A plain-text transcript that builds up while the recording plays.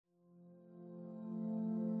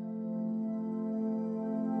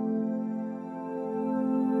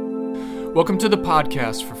Welcome to the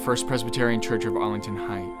podcast for First Presbyterian Church of Arlington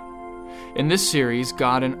Heights. In this series,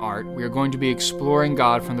 God and Art, we are going to be exploring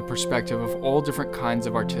God from the perspective of all different kinds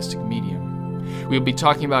of artistic medium. We will be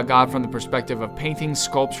talking about God from the perspective of painting,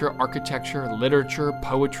 sculpture, architecture, literature,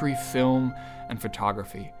 poetry, film, and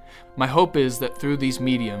photography. My hope is that through these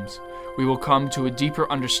mediums, we will come to a deeper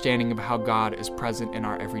understanding of how God is present in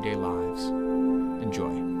our everyday lives.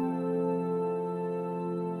 Enjoy.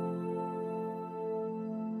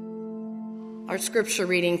 Our scripture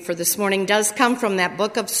reading for this morning does come from that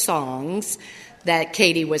book of songs that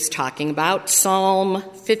Katie was talking about, Psalm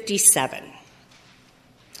 57.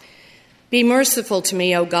 Be merciful to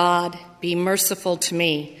me, O God, be merciful to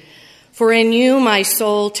me, for in you my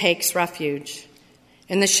soul takes refuge.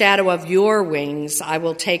 In the shadow of your wings I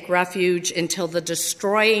will take refuge until the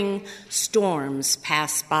destroying storms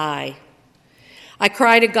pass by. I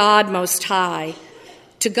cry to God Most High,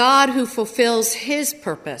 to God who fulfills his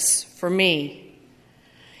purpose for me.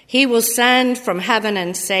 He will send from heaven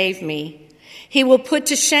and save me. He will put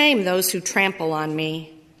to shame those who trample on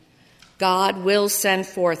me. God will send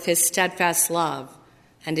forth his steadfast love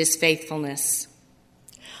and his faithfulness.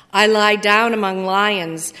 I lie down among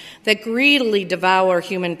lions that greedily devour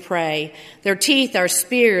human prey. Their teeth are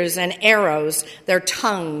spears and arrows, their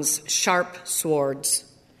tongues sharp swords.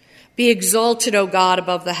 Be exalted, O God,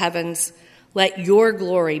 above the heavens. Let your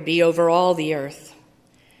glory be over all the earth.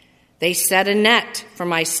 They set a net for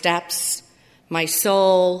my steps. My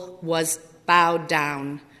soul was bowed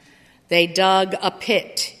down. They dug a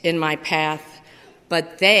pit in my path,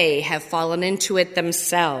 but they have fallen into it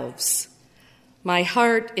themselves. My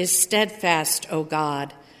heart is steadfast, O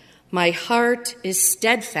God. My heart is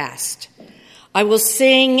steadfast. I will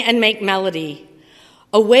sing and make melody.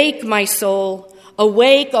 Awake, my soul.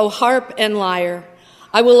 Awake, O harp and lyre.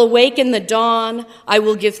 I will awaken the dawn. I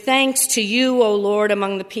will give thanks to you, O Lord,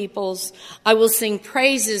 among the peoples. I will sing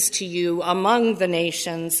praises to you among the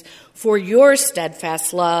nations, for your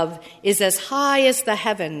steadfast love is as high as the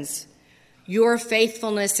heavens. Your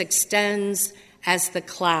faithfulness extends as the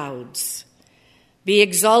clouds. Be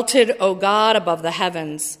exalted, O God, above the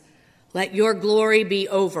heavens. Let your glory be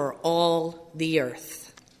over all the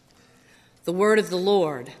earth. The word of the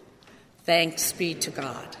Lord. Thanks be to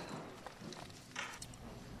God.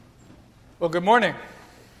 Well, good morning.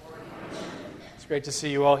 It's great to see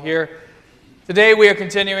you all here. Today we are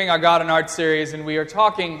continuing our God and Art series, and we are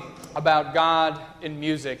talking about God in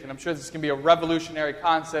music. And I'm sure this can be a revolutionary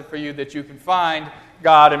concept for you that you can find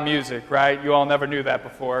God in music, right? You all never knew that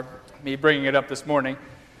before, me bringing it up this morning.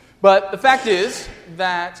 But the fact is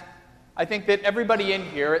that I think that everybody in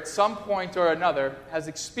here at some point or another has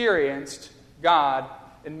experienced God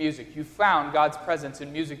in music. You found God's presence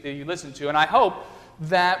in music that you listen to, and I hope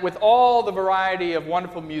that with all the variety of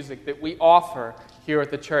wonderful music that we offer here at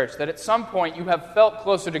the church, that at some point you have felt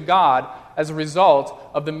closer to God as a result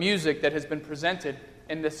of the music that has been presented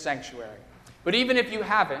in this sanctuary. But even if you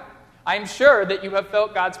haven't, I'm sure that you have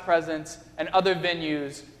felt God's presence in other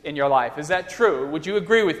venues in your life. Is that true? Would you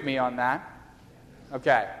agree with me on that?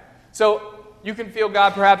 Okay. So you can feel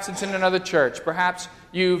God, perhaps it's in another church. Perhaps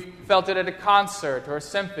you've felt it at a concert or a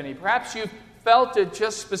symphony. Perhaps you've felt it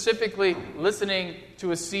just specifically listening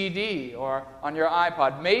to a CD or on your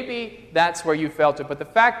iPod. Maybe that's where you felt it. But the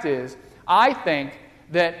fact is, I think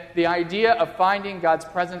that the idea of finding God's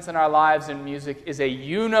presence in our lives in music is a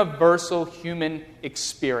universal human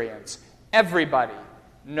experience. Everybody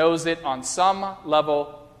knows it on some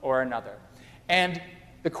level or another. And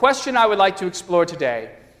the question I would like to explore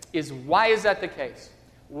today is, why is that the case?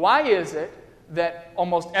 Why is it that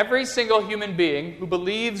almost every single human being who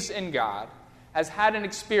believes in God has had an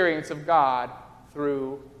experience of God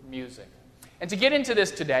through music? And to get into this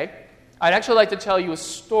today, I'd actually like to tell you a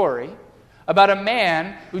story about a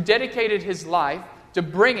man who dedicated his life to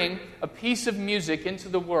bringing a piece of music into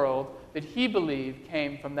the world that he believed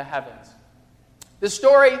came from the heavens. The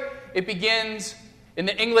story, it begins in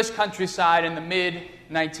the English countryside in the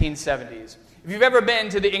mid-1970s. If you've ever been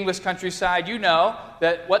to the English countryside, you know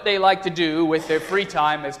that what they like to do with their free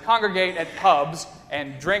time is congregate at pubs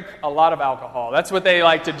and drink a lot of alcohol. That's what they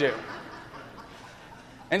like to do.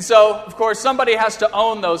 And so, of course, somebody has to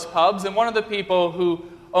own those pubs, and one of the people who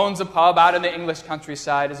owns a pub out in the English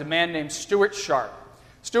countryside is a man named Stuart Sharp.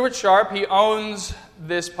 Stuart Sharp, he owns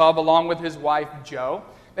this pub along with his wife, Jo.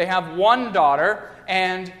 They have one daughter,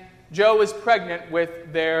 and Jo is pregnant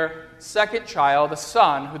with their second child, a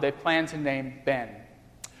son, who they plan to name Ben.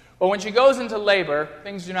 But when she goes into labor,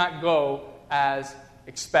 things do not go as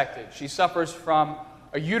expected. She suffers from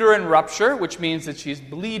a uterine rupture, which means that she's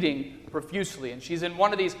bleeding profusely. And she's in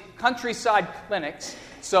one of these countryside clinics,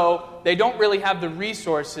 so they don't really have the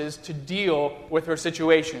resources to deal with her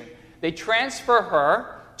situation. They transfer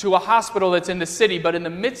her to a hospital that's in the city, but in the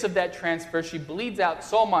midst of that transfer, she bleeds out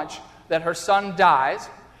so much that her son dies,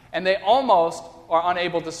 and they almost are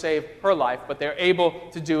unable to save her life, but they're able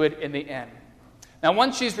to do it in the end. Now,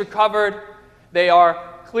 once she's recovered, they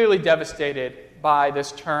are clearly devastated by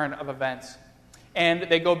this turn of events. And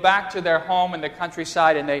they go back to their home in the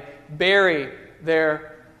countryside, and they bury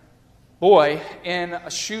their boy in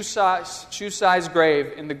a shoe-size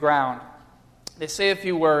grave in the ground. They say a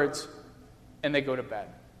few words, and they go to bed.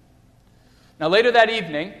 Now, later that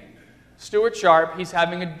evening, Stuart Sharp, he's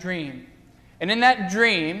having a dream. And in that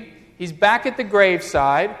dream, he's back at the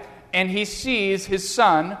graveside, and he sees his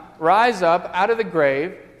son rise up out of the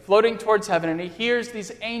grave, floating towards heaven, and he hears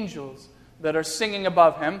these angels that are singing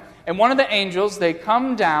above him. And one of the angels, they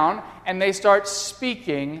come down, and they start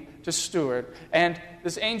speaking to Stuart. And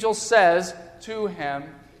this angel says to him,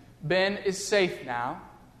 Ben is safe now.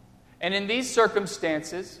 And in these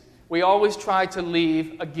circumstances, we always try to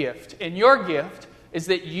leave a gift. And your gift is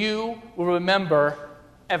that you will remember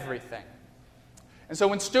everything. And so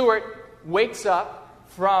when Stuart wakes up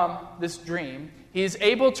from this dream, he is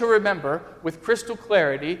able to remember with crystal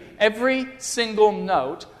clarity every single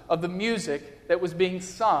note of the music that was being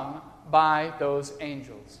sung by those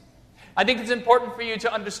angels. I think it's important for you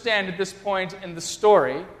to understand at this point in the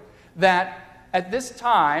story that at this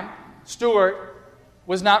time, Stuart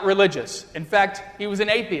was not religious. In fact, he was an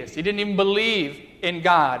atheist. He didn't even believe in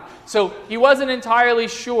God. So he wasn't entirely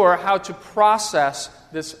sure how to process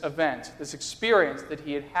this event, this experience that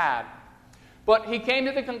he had had. But he came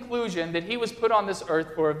to the conclusion that he was put on this earth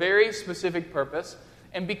for a very specific purpose.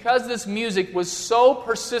 And because this music was so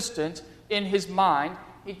persistent in his mind,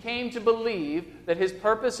 he came to believe that his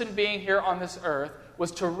purpose in being here on this earth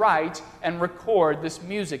was to write and record this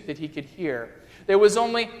music that he could hear. There was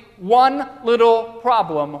only one little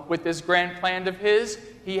problem with this grand plan of his.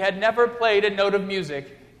 He had never played a note of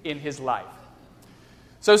music in his life.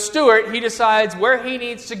 So Stuart, he decides where he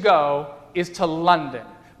needs to go is to London,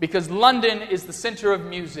 because London is the center of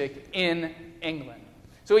music in England.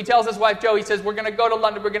 So he tells his wife, Jo, he says, we're going to go to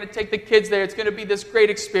London, we're going to take the kids there, it's going to be this great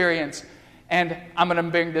experience, and I'm going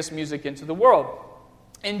to bring this music into the world.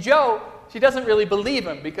 And Jo, she doesn't really believe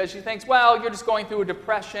him, because she thinks, well, you're just going through a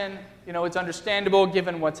depression, it's understandable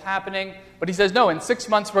given what's happening. But he says, no, in 6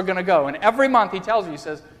 months we're going to go. And every month he tells her, he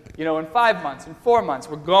says, in 5 months, in 4 months,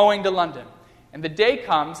 we're going to London. And the day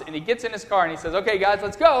comes, and he gets in his car, and he says, okay, guys,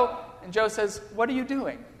 let's go. And Jo says, what are you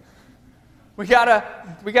doing? We got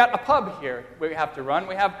a pub here we have to run.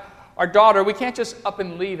 We have our daughter. We can't just up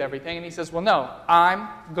and leave everything. And he says, well, no, I'm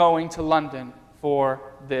going to London for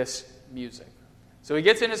this music. So he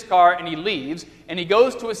gets in his car and he leaves, and he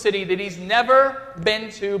goes to a city that he's never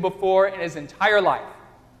been to before in his entire life.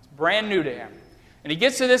 It's brand new to him. And he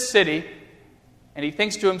gets to this city, and he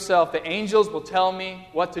thinks to himself, the angels will tell me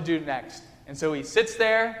what to do next. And so he sits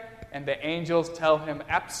there, and the angels tell him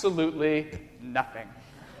absolutely nothing.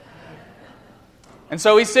 And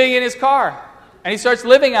so he's sitting in his car, and he starts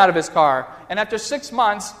living out of his car. And after 6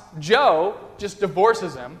 months, Jo just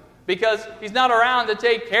divorces him, because he's not around to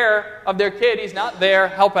take care of their kid. He's not there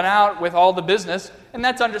helping out with all the business. And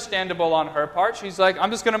that's understandable on her part. She's like,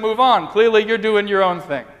 I'm just going to move on. Clearly, you're doing your own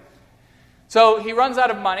thing. So he runs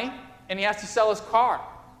out of money, and he has to sell his car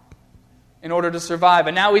in order to survive.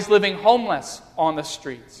 And now he's living homeless on the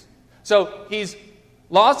streets. So he's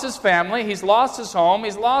lost his family, he's lost his home,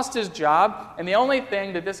 he's lost his job, and the only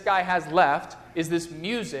thing that this guy has left is this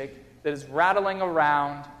music that is rattling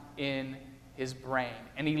around in his brain.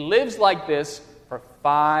 And he lives like this for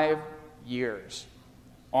 5 years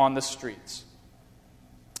on the streets.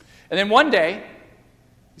 And then one day,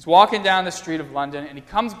 he's walking down the street of London, and he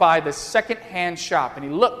comes by this second-hand shop, and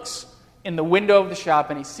he looks in the window of the shop,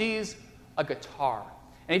 and he sees a guitar.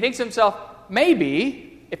 And he thinks to himself, maybe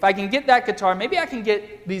if I can get that guitar, maybe I can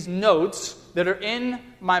get these notes that are in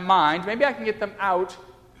my mind, maybe I can get them out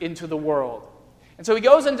into the world. And so he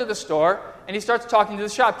goes into the store, and he starts talking to the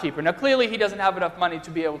shopkeeper. Now, clearly, he doesn't have enough money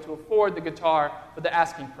to be able to afford the guitar for the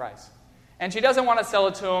asking price. And she doesn't want to sell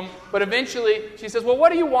it to him, but eventually she says, well,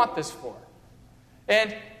 what do you want this for?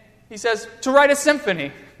 And he says, to write a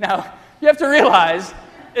symphony. Now, you have to realize,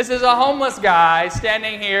 this is a homeless guy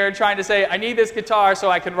standing here trying to say, I need this guitar so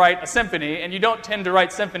I can write a symphony. And you don't tend to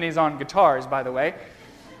write symphonies on guitars, by the way.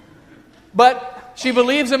 But she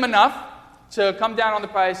believes him enough to come down on the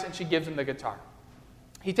price, and she gives him the guitar.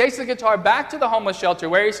 He takes the guitar back to the homeless shelter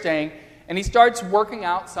where he's staying, and he starts working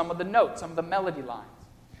out some of the notes, some of the melody lines.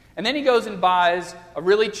 And then he goes and buys a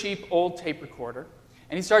really cheap old tape recorder,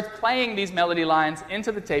 And he starts playing these melody lines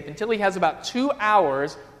into the tape until he has about 2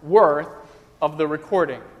 hours worth of the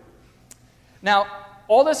recording. Now,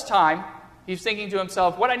 all this time, he's thinking to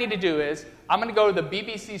himself, what I need to do is, I'm going to go to the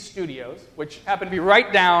BBC studios, which happen to be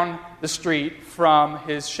right down the street from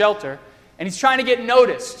his shelter, and he's trying to get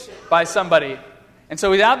noticed by somebody. And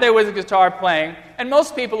so he's out there with a guitar playing, and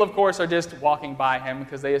most people, of course, are just walking by him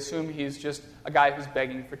because they assume he's just a guy who's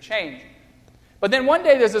begging for change. But then one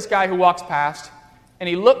day there's this guy who walks past, and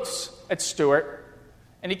he looks at Stuart,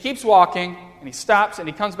 and he keeps walking, and he stops, and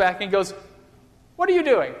he comes back, and he goes, "What are you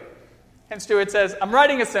doing?" And Stuart says, "I'm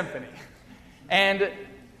writing a symphony." And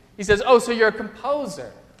he says, "Oh, so you're a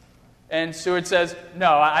composer?" And Stuart says,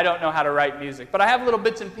 "No, I don't know how to write music, but I have little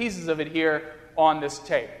bits and pieces of it here on this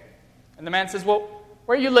tape." And the man says, "Well,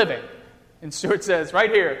 where are you living?" And Stuart says, "Right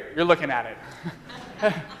here. You're looking at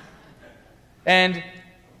it." And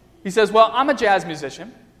he says, "Well, I'm a jazz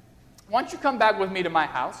musician. Why don't you come back with me to my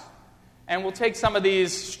house, and we'll take some of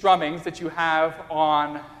these strummings that you have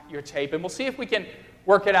on your tape, and we'll see if we can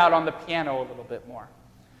work it out on the piano a little bit more."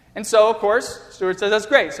 And so, of course, Stuart says, "That's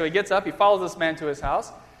great." So he gets up, he follows this man to his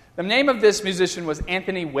house. The name of this musician was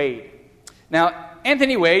Anthony Wade. Now,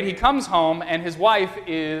 Anthony Wade, he comes home, and his wife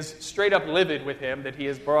is straight up livid with him that he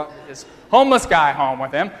has brought this homeless guy home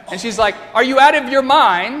with him. And she's like, "Are you out of your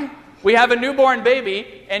mind? We have a newborn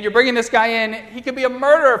baby, and you're bringing this guy in. He could be a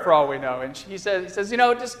murderer for all we know." And he says,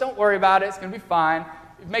 "Just don't worry about it. It's going to be fine.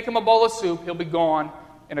 Make him a bowl of soup. He'll be gone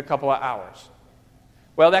in a couple of hours."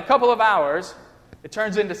 Well, that couple of hours, it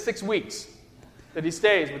turns into 6 weeks that he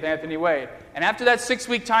stays with Anthony Wade. And after that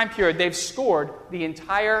 6-week time period, they've scored the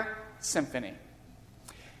entire symphony.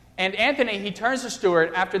 And Anthony, he turns to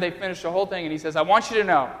Stuart after they finish the whole thing, and he says, "I want you to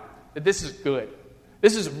know that this is good.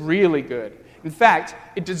 This is really good. In fact,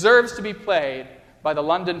 it deserves to be played by the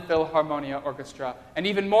London Philharmonia Orchestra. And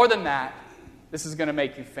even more than that, this is going to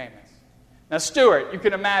make you famous." Now, Stuart, you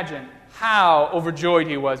can imagine how overjoyed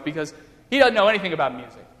he was because he doesn't know anything about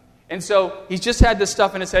music. And so he's just had this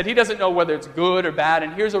stuff in his head. He doesn't know whether it's good or bad.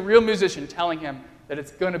 And here's a real musician telling him that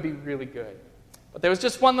it's going to be really good. But there was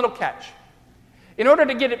just one little catch. In order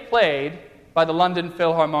to get it played by the London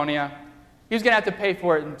Philharmonia, he was going to have to pay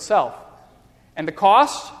for it himself. And the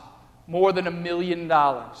cost? More than $1 million.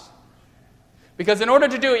 Because in order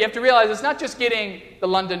to do it, you have to realize it's not just getting the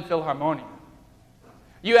London Philharmonia.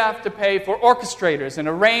 You have to pay for orchestrators and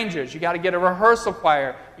arrangers. You got to get a rehearsal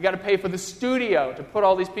choir. You got to pay for the studio to put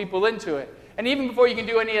all these people into it. And even before you can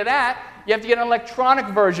do any of that, you have to get an electronic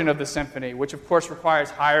version of the symphony, which of course requires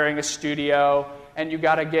hiring a studio, and you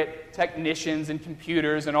got to get technicians and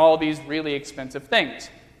computers and all these really expensive things.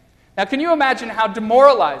 Now, can you imagine how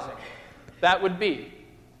demoralizing that would be?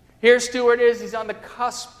 Here Stuart is, he's on the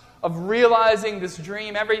cusp of realizing this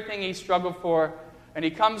dream, everything he struggled for, and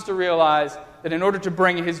he comes to realize that in order to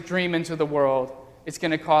bring his dream into the world, it's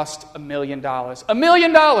going to cost $1 million. $1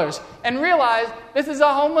 million! And realize this is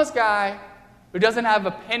a homeless guy who doesn't have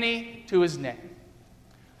a penny to his name.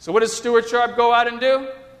 So what does Stuart Sharp go out and do?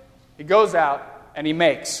 He goes out and he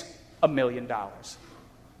makes $1 million.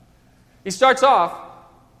 He starts off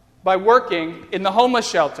by working in the homeless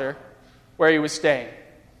shelter where he was staying.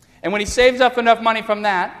 And when he saves up enough money from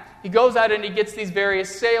that, he goes out and he gets these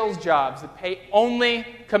various sales jobs that pay only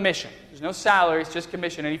commission. There's no salary, it's just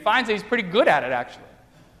commission. And he finds that he's pretty good at it, actually.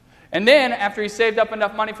 And then, after he's saved up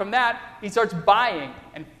enough money from that, he starts buying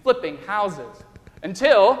and flipping houses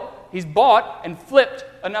until he's bought and flipped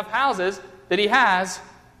enough houses that he has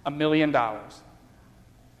 $1 million.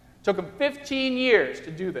 Took him 15 years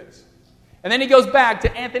to do this. And then he goes back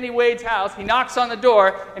to Anthony Wade's house, he knocks on the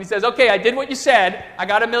door, and he says, "Okay, I did what you said, I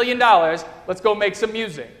got $1 million, let's go make some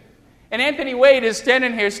music." And Anthony Wade is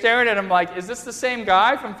standing here staring at him like, is this the same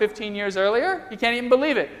guy from 15 years earlier? He can't even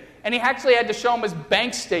believe it. And he actually had to show him his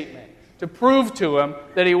bank statement to prove to him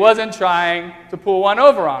that he wasn't trying to pull one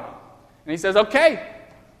over on him. And he says, "Okay,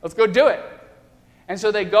 let's go do it." And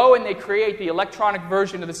so they go and they create the electronic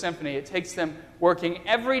version of the symphony. It takes them working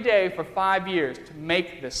every day for 5 years to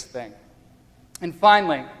make this thing. And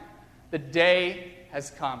finally, the day has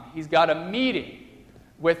come. He's got a meeting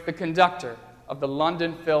with the conductor of the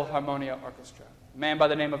London Philharmonia Orchestra, a man by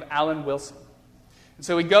the name of Alan Wilson. And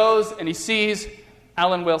so he goes and he sees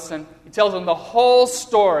Alan Wilson. He tells him the whole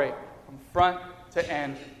story from front to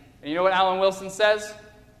end. And you know what Alan Wilson says?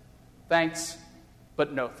 "Thanks,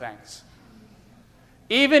 but no thanks."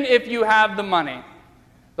 Even if you have the money,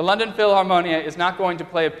 the London Philharmonia is not going to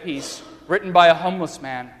play a piece written by a homeless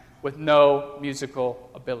man with no musical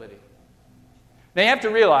ability. Now you have to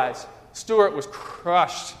realize Stuart was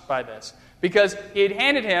crushed by this because he had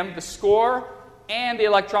handed him the score and the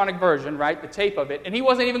electronic version, right, the tape of it, and he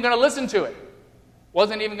wasn't even going to listen to it.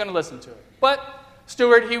 Wasn't even going to listen to it. But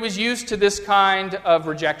Stuart, he was used to this kind of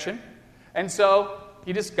rejection, and so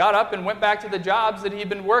he just got up and went back to the jobs that he'd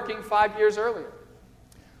been working 5 years earlier.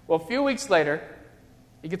 Well, a few weeks later,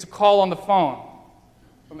 he gets a call on the phone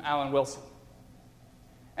from Alan Wilson.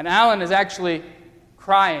 And Alan is actually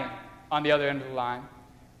crying on the other end of the line.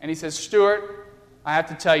 And he says, Stuart, I have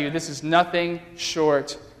to tell you, this is nothing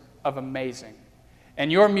short of amazing.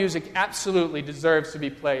 And your music absolutely deserves to be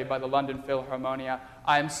played by the London Philharmonia.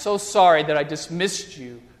 I am so sorry that I dismissed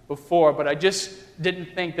you before, but I just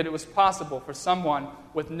didn't think that it was possible for someone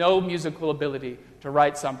with no musical ability to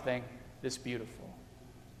write something this beautiful.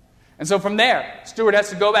 And so from there, Stuart has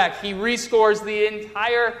to go back. He rescores the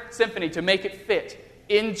entire symphony to make it fit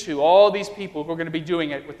into all these people who are going to be doing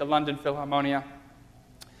it with the London Philharmonia.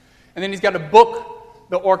 And then he's got to book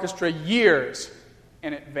the orchestra years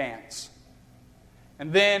in advance.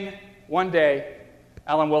 And then one day,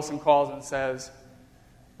 Alan Wilson calls and says,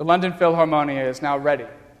 the London Philharmonia is now ready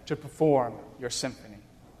to perform your symphony.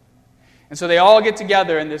 And so they all get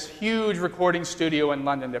together in this huge recording studio in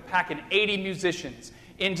London. They're packing 80 musicians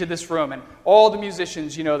into this room. And all the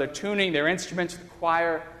musicians, they're tuning their instruments. The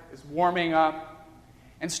choir is warming up.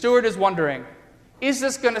 And Stuart is wondering, is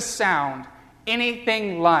this going to sound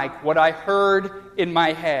anything like what I heard in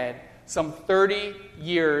my head some 30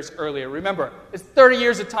 years earlier? Remember, it's 30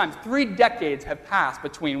 years of time. 3 decades have passed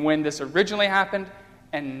between when this originally happened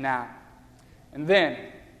and now. And then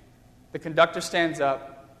the conductor stands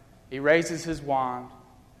up, he raises his wand,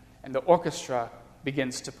 and the orchestra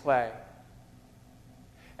begins to play.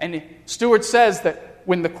 And Stuart says that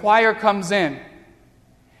when the choir comes in,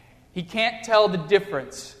 he can't tell the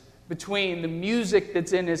difference between the music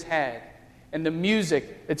that's in his head and the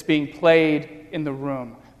music that's being played in the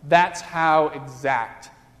room. That's how exact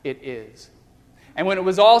it is. And when it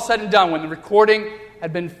was all said and done, when the recording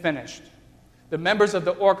had been finished, the members of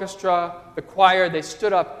the orchestra, the choir, they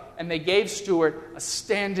stood up and they gave Stuart a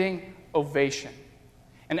standing ovation.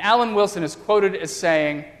 And Alan Wilson is quoted as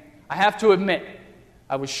saying, I have to admit,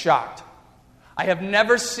 I was shocked. I have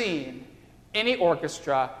never seen any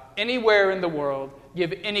orchestra anywhere in the world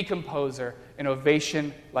give any composer an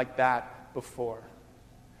ovation like that before.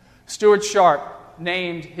 Stuart Sharp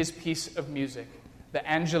named his piece of music the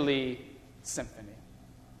Angeli Symphony.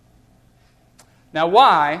 Now,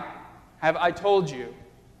 why have I told you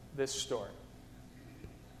this story?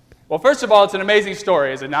 Well, first of all, it's an amazing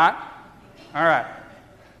story, is it not? All right.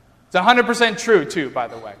 It's 100% true, too, by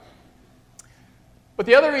the way. But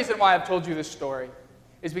the other reason why I've told you this story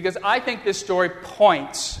is because I think this story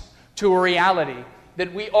points to a reality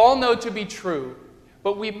that we all know to be true,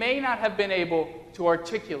 but we may not have been able to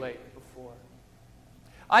articulate before.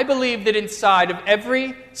 I believe that inside of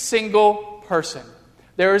every single person,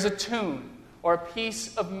 there is a tune or a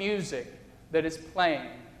piece of music that is playing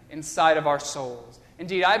inside of our souls.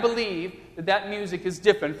 Indeed, I believe that that music is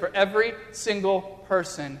different for every single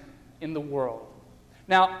person in the world.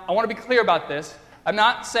 Now, I want to be clear about this. I'm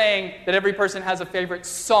not saying that every person has a favorite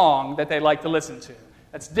song that they like to listen to.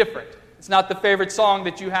 That's different. It's not the favorite song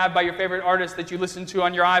that you have by your favorite artist that you listen to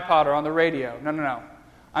on your iPod or on the radio. No.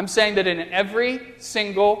 I'm saying that in every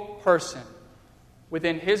single person,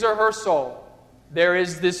 within his or her soul, there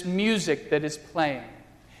is this music that is playing.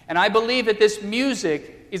 And I believe that this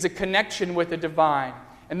music is a connection with the divine.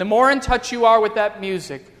 And the more in touch you are with that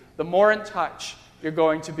music, the more in touch you're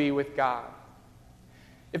going to be with God.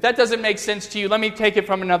 If that doesn't make sense to you, let me take it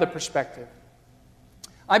from another perspective.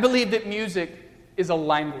 I believe that music is a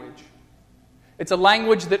language. It's a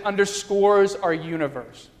language that underscores our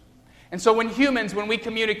universe. And so when we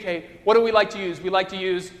communicate, what do we like to use? We like to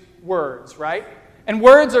use words, right? And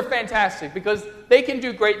words are fantastic because they can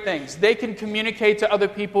do great things. They can communicate to other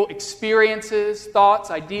people experiences, thoughts,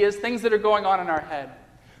 ideas, things that are going on in our head.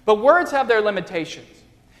 But words have their limitations.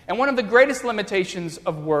 And one of the greatest limitations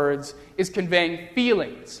of words is conveying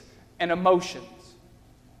feelings and emotions.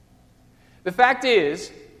 The fact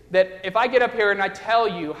is that if I get up here and I tell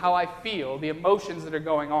you how I feel, the emotions that are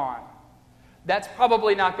going on, that's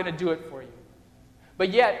probably not going to do it for you. But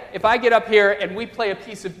yet, if I get up here and we play a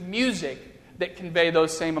piece of music that convey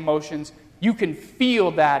those same emotions, you can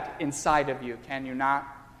feel that inside of you, can you not?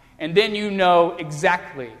 And then you know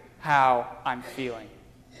exactly how I'm feeling.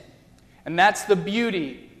 And that's the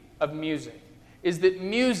beauty of music, is that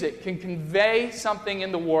music can convey something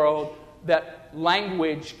in the world that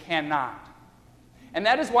language cannot. And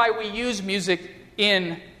that is why we use music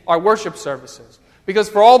in our worship services. Because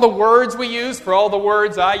for all the words we use, for all the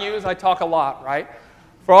words I use, I talk a lot, right?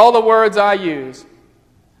 For all the words I use,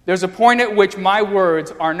 there's a point at which my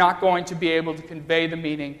words are not going to be able to convey the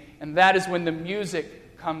meaning, and that is when the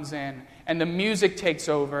music comes in. and the music takes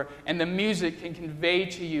over, and the music can convey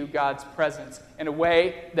to you God's presence in a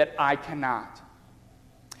way that I cannot.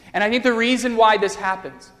 And I think the reason why this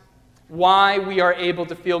happens, why we are able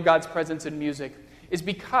to feel God's presence in music, is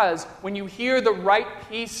because when you hear the right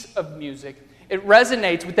piece of music, it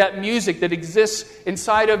resonates with that music that exists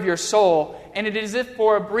inside of your soul, and it is as if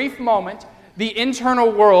for a brief moment, the internal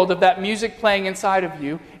world of that music playing inside of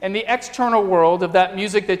you and the external world of that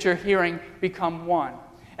music that you're hearing become one.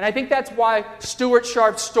 And I think that's why Stuart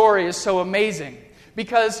Sharp's story is so amazing,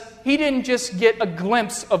 because he didn't just get a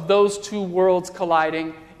glimpse of those two worlds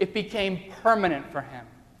colliding, it became permanent for him.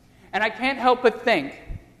 And I can't help but think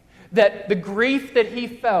that the grief that he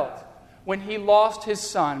felt when he lost his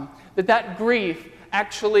son, that grief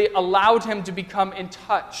actually allowed him to become in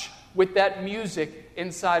touch with that music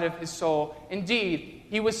inside of his soul. Indeed,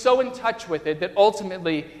 he was so in touch with it that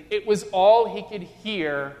ultimately it was all he could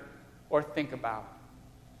hear or think about.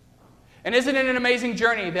 And isn't it an amazing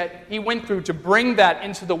journey that he went through to bring that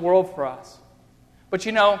into the world for us? But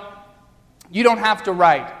you know, you don't have to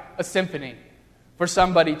write a symphony for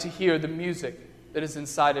somebody to hear the music that is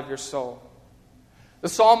inside of your soul. The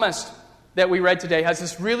psalmist that we read today has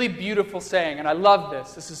this really beautiful saying, and I love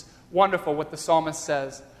this. This is wonderful what the psalmist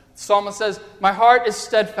says. The psalmist says, "My heart is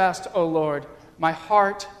steadfast, O Lord. My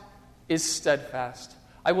heart is steadfast.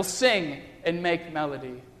 I will sing and make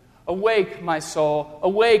melody. Awake, my soul.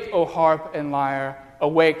 Awake, O harp and lyre.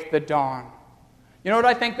 Awake the dawn." You know what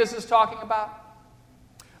I think this is talking about?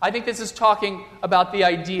 I think this is talking about the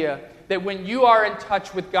idea that when you are in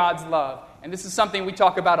touch with God's love, and this is something we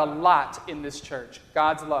talk about a lot in this church,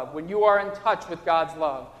 God's love. When you are in touch with God's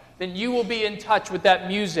love, then you will be in touch with that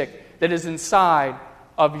music that is inside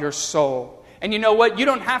of your soul. And you know what? You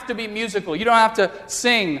don't have to be musical. You don't have to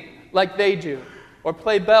sing like they do or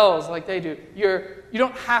play bells like they do. You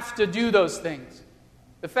don't have to do those things.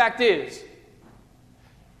 The fact is,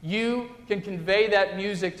 you can convey that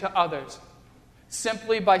music to others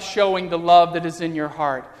simply by showing the love that is in your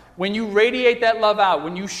heart. When you radiate that love out,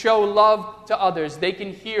 when you show love to others, they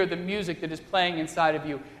can hear the music that is playing inside of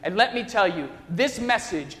you. And let me tell you, this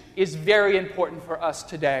message is very important for us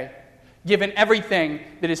today, given everything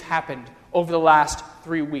that has happened over the last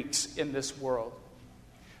 3 weeks in this world.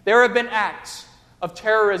 There have been acts of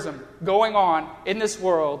terrorism going on in this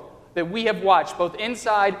world that we have watched both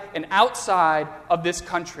inside and outside of this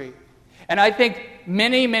country. And I think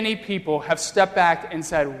many, many people have stepped back and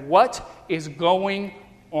said, what is going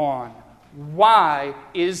on? Why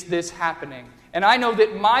is this happening? And I know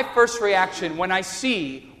that my first reaction when I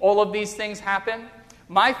see all of these things happen,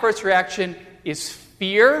 my first reaction is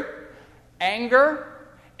fear, anger,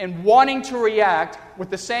 and wanting to react with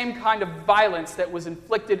the same kind of violence that was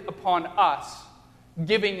inflicted upon us,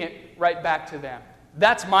 giving it right back to them.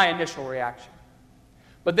 That's my initial reaction.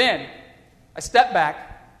 But then I step back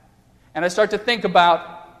and I start to think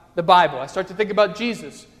about the Bible. I start to think about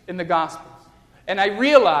Jesus in the Gospels. And I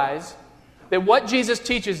realize that what Jesus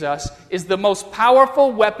teaches us is the most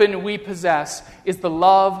powerful weapon we possess is the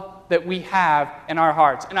love that we have in our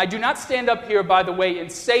hearts. And I do not stand up here, by the way,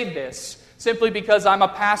 and say this simply because I'm a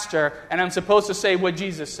pastor and I'm supposed to say what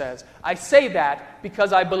Jesus says. I say that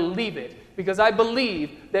because I believe it. Because I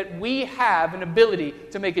believe that we have an ability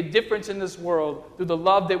to make a difference in this world through the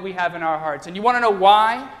love that we have in our hearts. And you want to know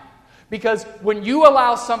why? Because when you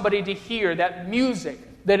allow somebody to hear that music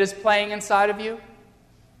that is playing inside of you,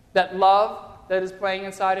 that love that is playing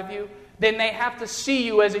inside of you, then they have to see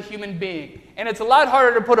you as a human being. And it's a lot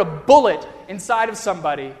harder to put a bullet inside of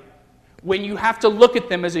somebody when you have to look at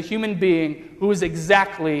them as a human being who is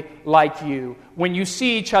exactly like you, when you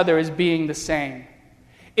see each other as being the same.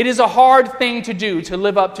 It is a hard thing to do to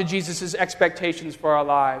live up to Jesus' expectations for our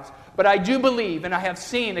lives. But I do believe, and I have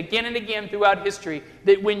seen again and again throughout history,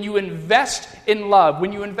 that when you invest in love,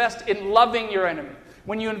 when you invest in loving your enemy,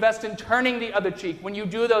 when you invest in turning the other cheek, when you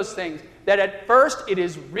do those things, that at first it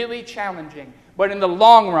is really challenging, but in the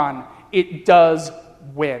long run, it does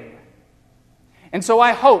win. And so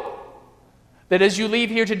I hope that as you leave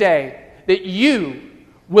here today, that you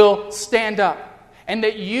will stand up and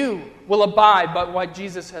that you will abide by what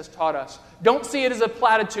Jesus has taught us. Don't see it as a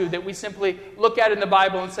platitude that we simply look at in the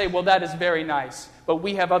Bible and say, well, that is very nice, but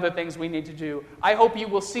we have other things we need to do. I hope you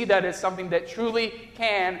will see that as something that truly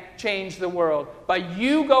can change the world. By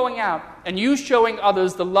you going out and you showing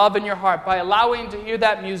others the love in your heart, by allowing them to hear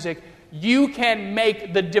that music, you can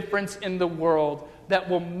make the difference in the world that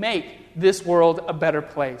will make this world a better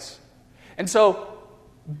place. And so,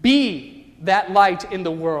 be that light in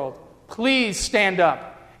the world. Please stand up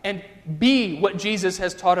and be what Jesus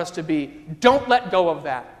has taught us to be. Don't let go of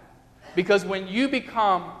that. Because when you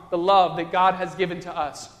become the love that God has given to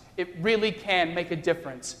us, it really can make a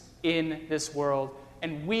difference in this world.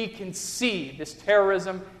 And we can see this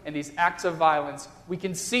terrorism and these acts of violence, we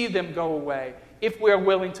can see them go away if we are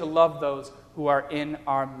willing to love those who are in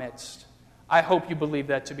our midst. I hope you believe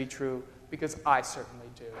that to be true, because I certainly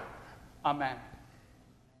do. Amen.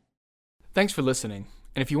 Thanks for listening.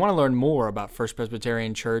 And if you want to learn more about First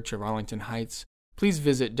Presbyterian Church of Arlington Heights, please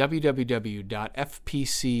visit www.fpcah.org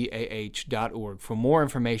for more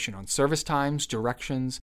information on service times,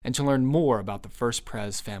 directions, and to learn more about the First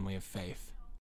Pres family of faith.